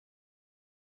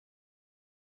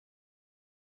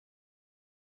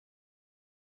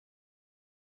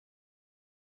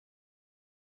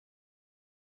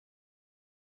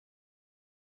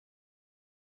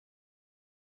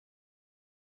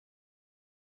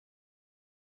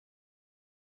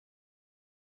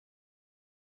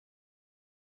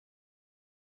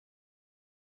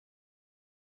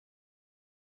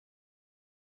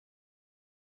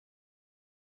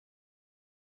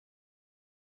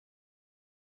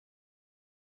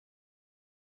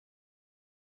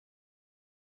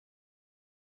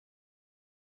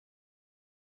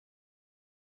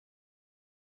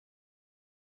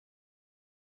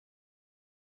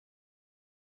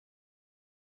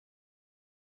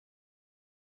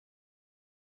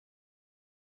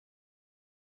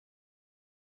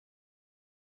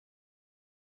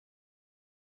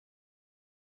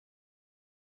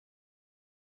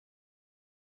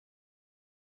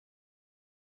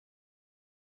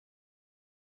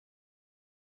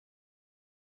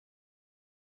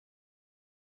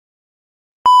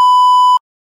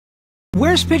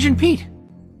Where's Pigeon Pete?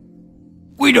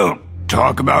 We don't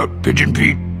talk about Pigeon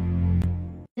Pete.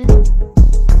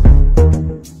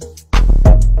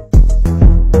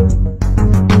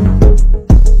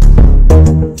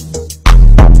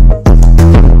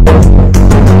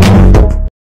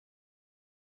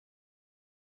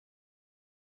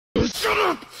 Shut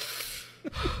up!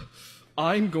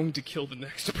 I'm going to kill the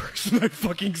next person I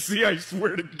fucking see, I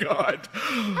swear to God.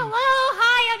 Hello,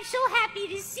 hi, I'm so happy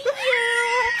to see you.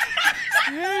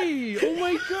 Hey, oh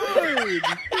my God.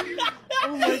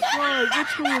 Oh my God,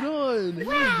 what's going on?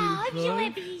 Wow, I'm Hey, so bud.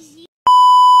 happy to see you.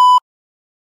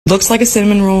 Looks like a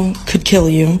cinnamon roll could kill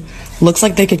you. Looks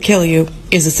like they could kill you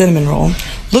is a cinnamon roll.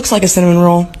 Looks like a cinnamon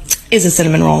roll is a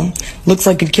cinnamon roll. Looks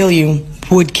like could kill you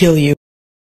would kill you.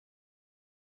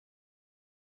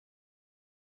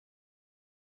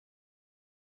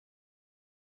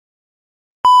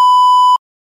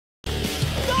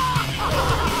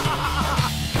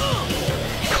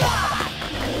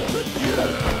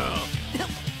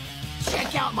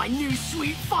 Check out my new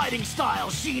sweet fighting style,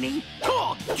 Sheeny!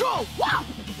 Cool! Cool! Wow!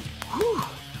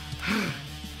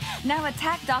 Now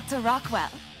attack Dr. Rockwell.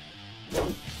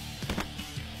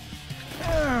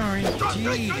 Oh,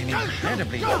 indeed, an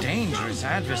incredibly dangerous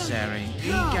adversary.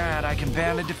 Egad, I can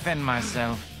barely defend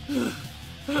myself.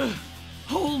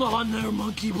 Hold on there,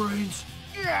 monkey brains.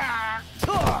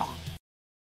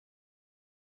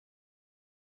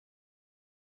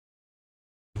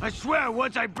 I swear,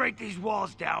 once I break these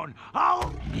walls down,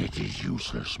 I'll... It is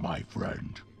useless, my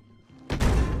friend.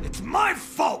 It's my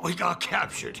fault we got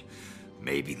captured.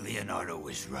 Maybe Leonardo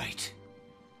was right.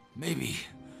 Maybe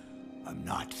I'm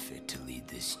not fit to lead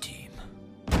this team.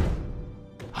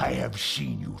 I have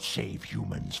seen you save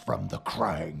humans from the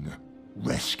Krang.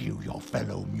 Rescue your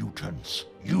fellow mutants.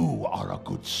 You are a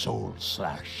good soul,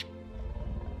 Slash.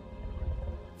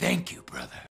 Thank you,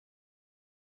 brother.